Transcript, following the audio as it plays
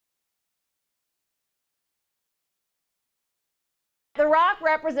the rock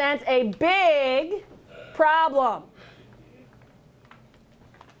represents a big problem.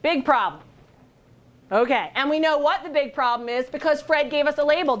 Big problem. Okay, and we know what the big problem is because Fred gave us a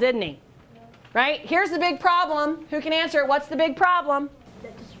label, didn't he? Right? Here's the big problem. Who can answer it? What's the big problem?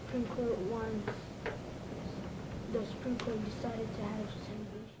 That the Supreme Court decided to have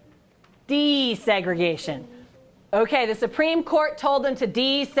segregation. Desegregation. Okay, the Supreme Court told them to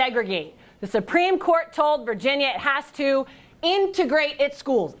desegregate. The Supreme Court told Virginia it has to integrate its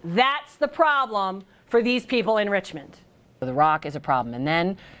schools. That's the problem for these people in Richmond. The rock is a problem. And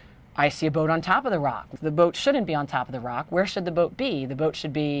then I see a boat on top of the rock. The boat shouldn't be on top of the rock. Where should the boat be? The boat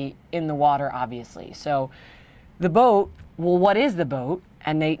should be in the water, obviously. So the boat, well, what is the boat?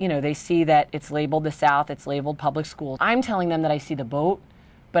 And they see that it's labeled the South, it's labeled public schools. I'm telling them that I see the boat,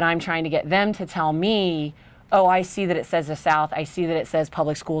 but I'm trying to get them to tell me, oh, I see that it says the South, I see that it says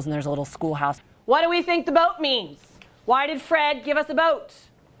public schools, and there's a little schoolhouse. What do we think the boat means? Why did Fred give us a boat?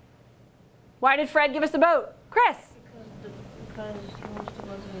 Why did Fred give us a boat? Chris? Because most of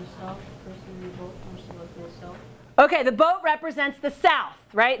us in the South, personally vote most of us in the South. Okay, the boat represents the South,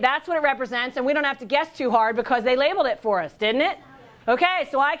 right? That's what it represents, and we don't have to guess too hard because they labeled it for us, didn't it? Okay,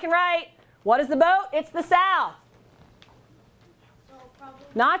 so I can write, what is the boat? It's the South.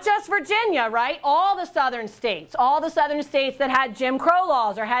 Not just Virginia, right? All the southern states that had Jim Crow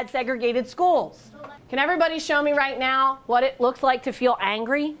laws or had segregated schools. Can everybody show me right now what it looks like to feel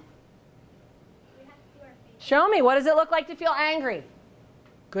angry? Show me, what does it look like to feel angry?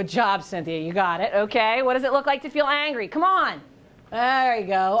 Good job, Cynthia, you got it. Okay, what does it look like to feel angry? Come on. There you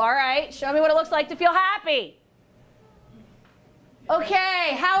go. All right, show me what it looks like to feel happy.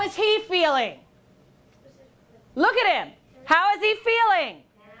 Okay, how is he feeling? Look at him. How is he feeling?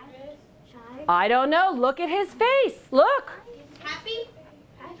 I don't know. Look at his face. Look. Happy?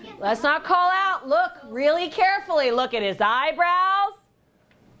 Let's not call out. Look really carefully. Look at his eyebrows.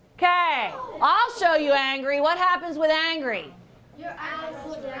 Okay, I'll show you angry. What happens with angry? Your eyes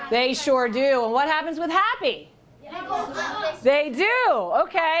go down. They sure do. And what happens with happy? They go up. They do.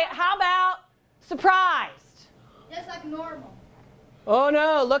 Okay, how about surprised? Just like normal. Oh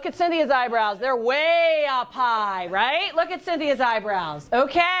no, look at Cynthia's eyebrows. They're way up high, right? Look at Cynthia's eyebrows.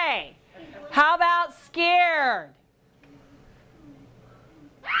 Okay, how about scared?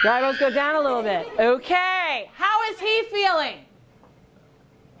 Your eyebrows go down a little bit. Okay, how is he feeling?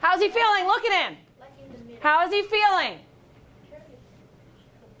 How's he feeling? Look at him. How is he feeling?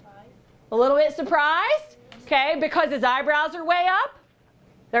 A little bit surprised? Okay, because his eyebrows are way up?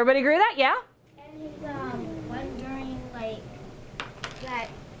 Everybody agree with that? Yeah? And he's wondering, like,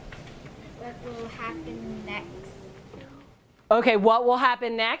 what will happen next. Okay, what will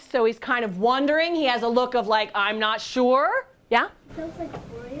happen next? So he's kind of wondering. He has a look of like, I'm not sure. Yeah? Feels like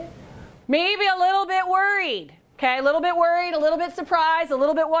worried. Maybe a little bit worried. Okay, a little bit worried, a little bit surprised, a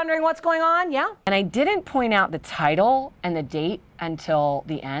little bit wondering what's going on. Yeah? And I didn't point out the title and the date until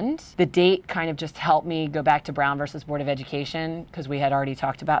the end. The date kind of just helped me go back to Brown versus Board of Education because we had already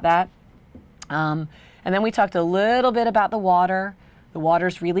talked about that. And then we talked a little bit about the water. The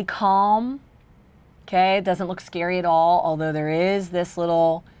water's really calm. Okay, it doesn't look scary at all, although there is this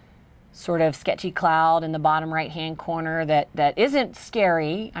little sort of sketchy cloud in the bottom right-hand corner that isn't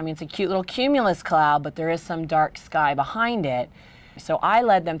scary. I mean, it's a cute little cumulus cloud, but there is some dark sky behind it. So I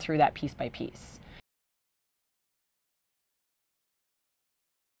led them through that piece by piece.